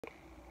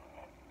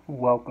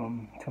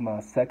Welcome to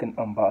my second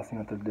unboxing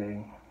of the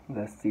day.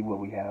 Let's see what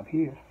we have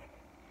here.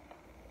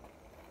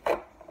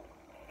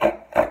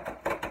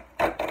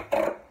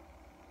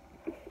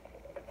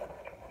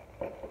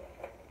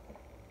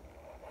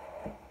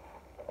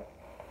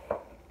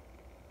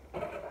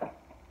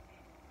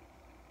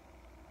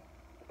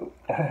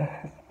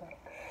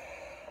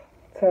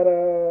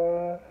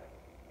 Ta-da!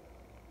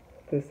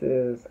 This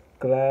is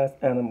Glass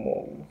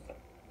Animals,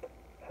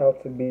 How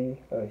to Be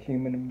a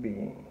Human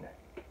Being.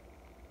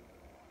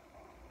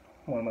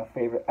 One of my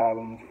favorite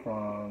albums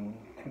from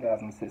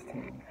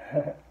 2016.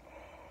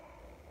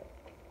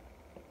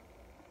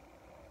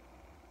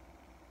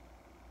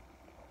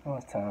 Now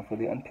it's time for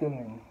the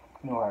unpeeling.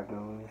 You know how it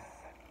goes.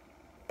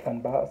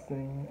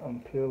 Unboxing,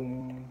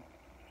 unpeeling,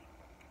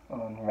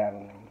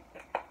 unraveling.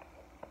 I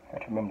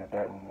have to remember the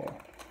third one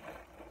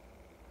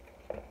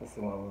there. This is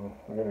one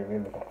I'm really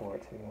looking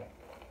forward to.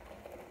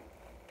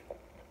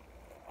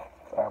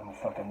 This album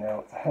is something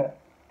else.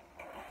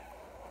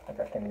 Like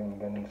I can't even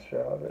begin to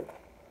show of it.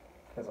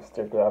 There's a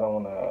sticker. I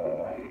don't want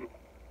to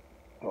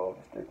go over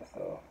the sticker,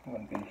 so I'm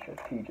going to be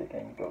strategic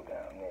and go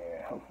down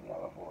there. Hopefully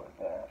I'll avoid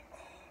that.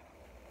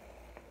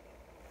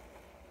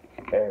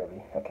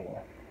 Barely. Okay.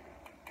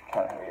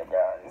 Trying to hurry up,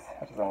 guys.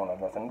 I just don't want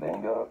to mess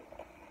anything up.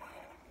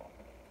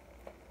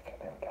 Okay,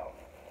 there we go.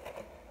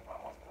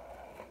 Almost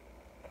done.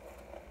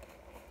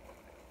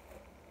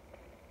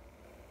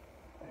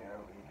 There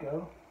we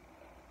go.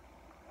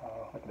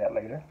 I'll look at that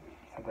later.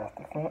 So that's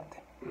the front.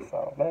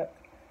 Solve that.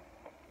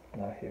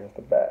 Now here's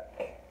the back.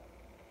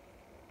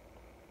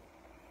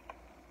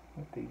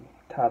 With the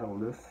title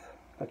list,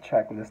 the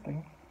track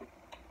listing.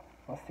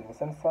 Let's see what's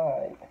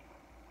inside.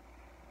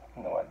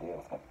 No idea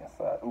what's going to be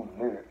inside. Ooh,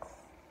 lyrics.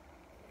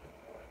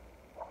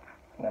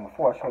 Now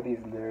before I show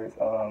these lyrics,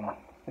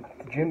 the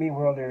Jimmy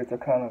World lyrics are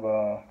kind of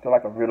they're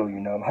like a riddle,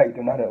 you know, like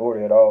they're not in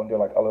order at all. They're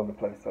like all over the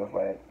place. So it's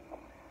like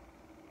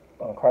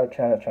quite a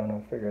challenge trying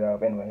to figure it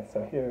out. But anyway,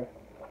 so here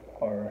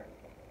are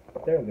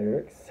their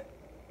lyrics.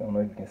 I don't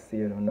know if you can see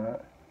it or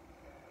not.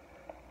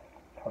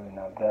 Probably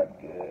not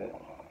that good.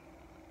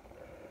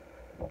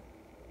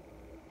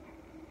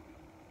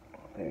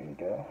 There you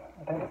go.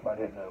 I think that's about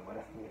it though, but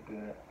it's really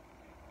good.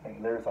 I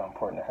think lyrics are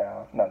important to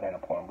have. Not that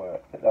important,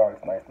 but it's always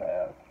nice to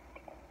have.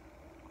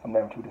 I'm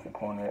never too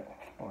disappointed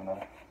when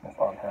that's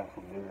all I have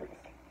for lyrics.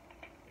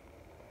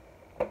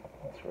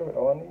 That's really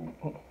all I need.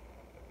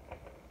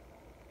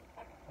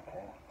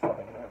 Okay,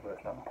 something there, but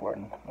it's not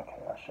important.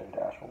 Okay, I'll show you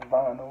the actual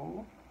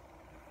vinyl.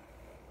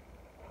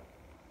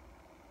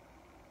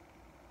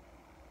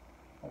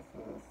 This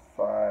is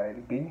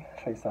side B.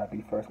 I'll show you side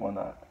B first, why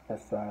not?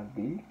 That's side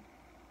B.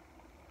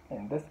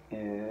 And this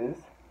is,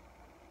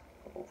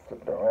 we'll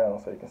flip it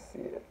around so you can see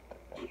it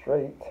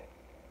straight,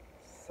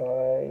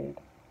 side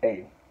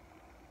A.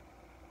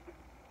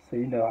 So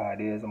you know how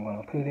it is. I'm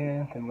going to put it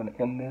in, then I'm going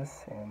to end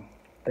this, and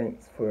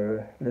thanks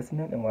for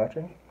listening and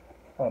watching.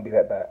 I'll be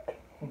right back.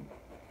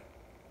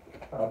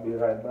 I'll be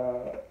right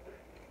back.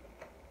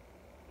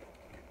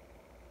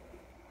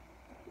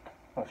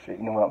 Oh shit,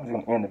 you know what, I'm just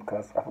going to end it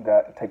because I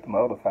forgot to take my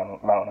other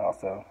vinyl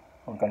out, so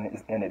I'm going to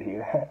just end it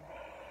here.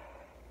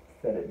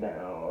 Set it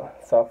down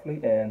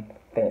softly, and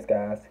thanks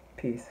guys.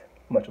 Peace.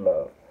 Much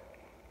love.